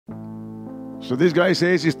So this guy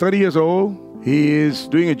says he's 30 years old, he is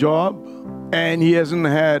doing a job, and he hasn't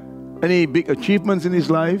had any big achievements in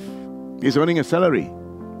his life. He's earning a salary.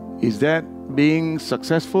 Is that being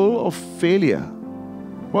successful or failure?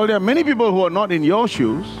 Well, there are many people who are not in your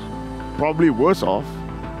shoes, probably worse off,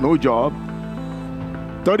 no job,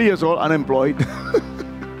 30 years old, unemployed,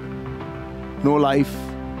 no life.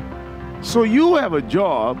 So you have a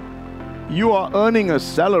job, you are earning a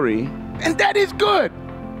salary, and that is good.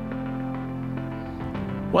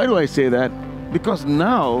 Why do I say that? Because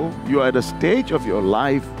now you are at a stage of your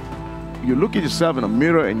life, you look at yourself in a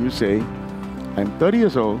mirror and you say, I'm 30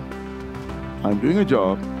 years old, I'm doing a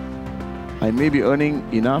job, I may be earning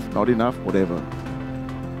enough, not enough, whatever.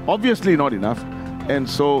 Obviously not enough. And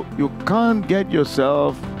so you can't get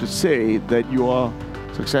yourself to say that you are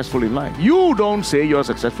successful in life. You don't say you're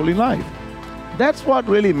successful in life. That's what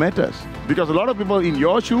really matters. Because a lot of people in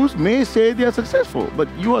your shoes may say they are successful, but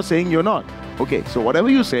you are saying you're not. Okay, so whatever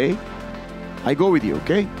you say, I go with you,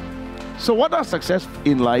 okay? So what does success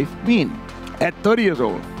in life mean? At 30 years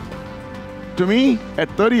old, to me, at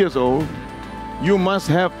 30 years old, you must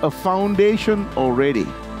have a foundation already.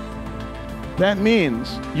 That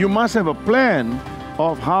means you must have a plan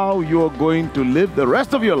of how you're going to live the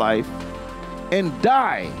rest of your life and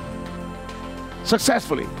die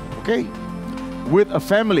successfully, okay? With a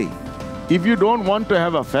family. If you don't want to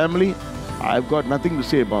have a family, I've got nothing to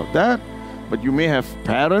say about that, but you may have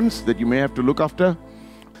parents that you may have to look after.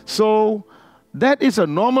 So that is a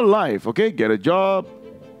normal life, okay? Get a job,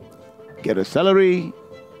 get a salary,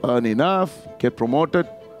 earn enough, get promoted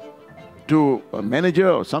to a manager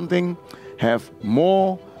or something, have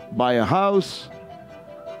more, buy a house,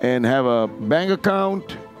 and have a bank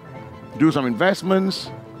account, do some investments,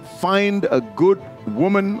 find a good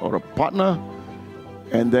woman or a partner,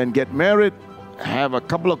 and then get married, have a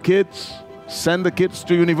couple of kids, send the kids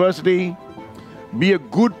to university, be a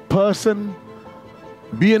good person,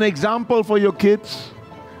 be an example for your kids,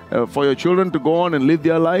 for your children to go on and live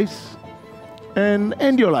their lives, and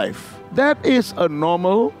end your life. That is a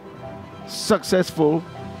normal, successful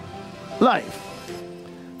life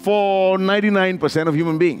for 99% of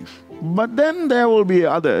human beings. But then there will be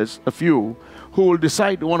others, a few, who will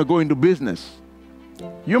decide to want to go into business.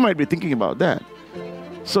 You might be thinking about that.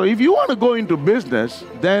 So if you want to go into business,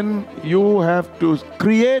 then you have to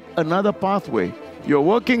create another pathway. You're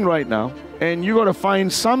working right now, and you got to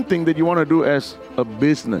find something that you want to do as a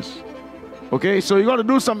business. Okay, so you got to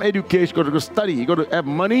do some education, you got to go study, you got to have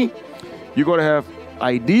money, you got to have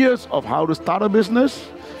ideas of how to start a business,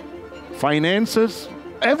 finances,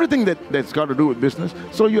 everything that's got to do with business.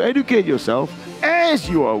 So you educate yourself as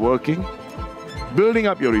you are working, building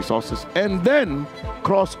up your resources, and then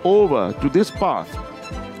cross over to this path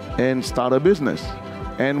and start a business.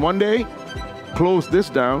 And one day, close this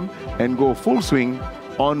down and go full swing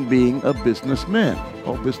on being a businessman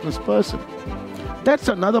or business person. That's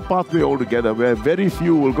another pathway altogether where very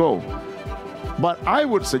few will go. But I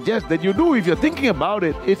would suggest that you do. If you're thinking about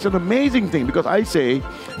it, it's an amazing thing, because I say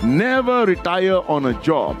never retire on a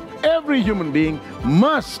job. Every human being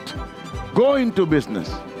must go into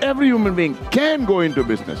business. Every human being can go into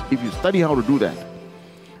business if you study how to do that.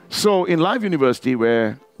 So in Life University,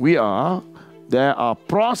 where we are, there are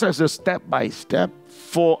processes step by step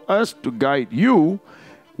for us to guide you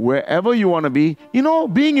wherever you want to be. You know,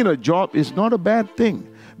 being in a job is not a bad thing,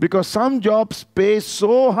 because some jobs pay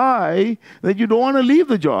so high that you don't want to leave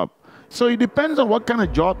the job. So it depends on what kind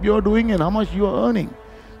of job you're doing and how much you're earning.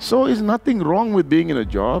 So there's nothing wrong with being in a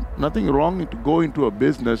job, nothing wrong to go into a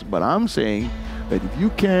business, but I'm saying that if you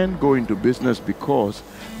can go into business, because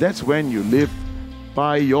that's when you live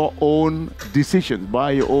by your own decisions,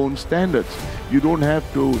 by your own standards. You don't have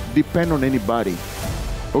to depend on anybody.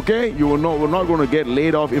 Okay? We're not going to get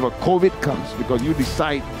laid off if a COVID comes, because you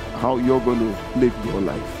decide how you're going to live your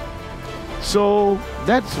life. So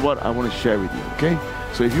that's what I want to share with you, okay?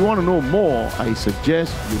 So if you want to know more, I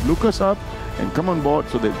suggest you look us up and come on board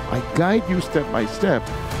so that I guide you step by step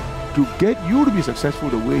to get you to be successful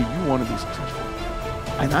the way you want to be successful.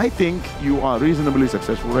 And I think you are reasonably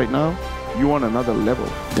successful right now. You want another level.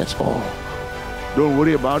 That's all. Don't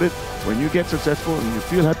worry about it. When you get successful and you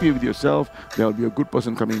feel happy with yourself, there will be a good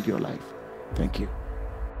person coming into your life. Thank you.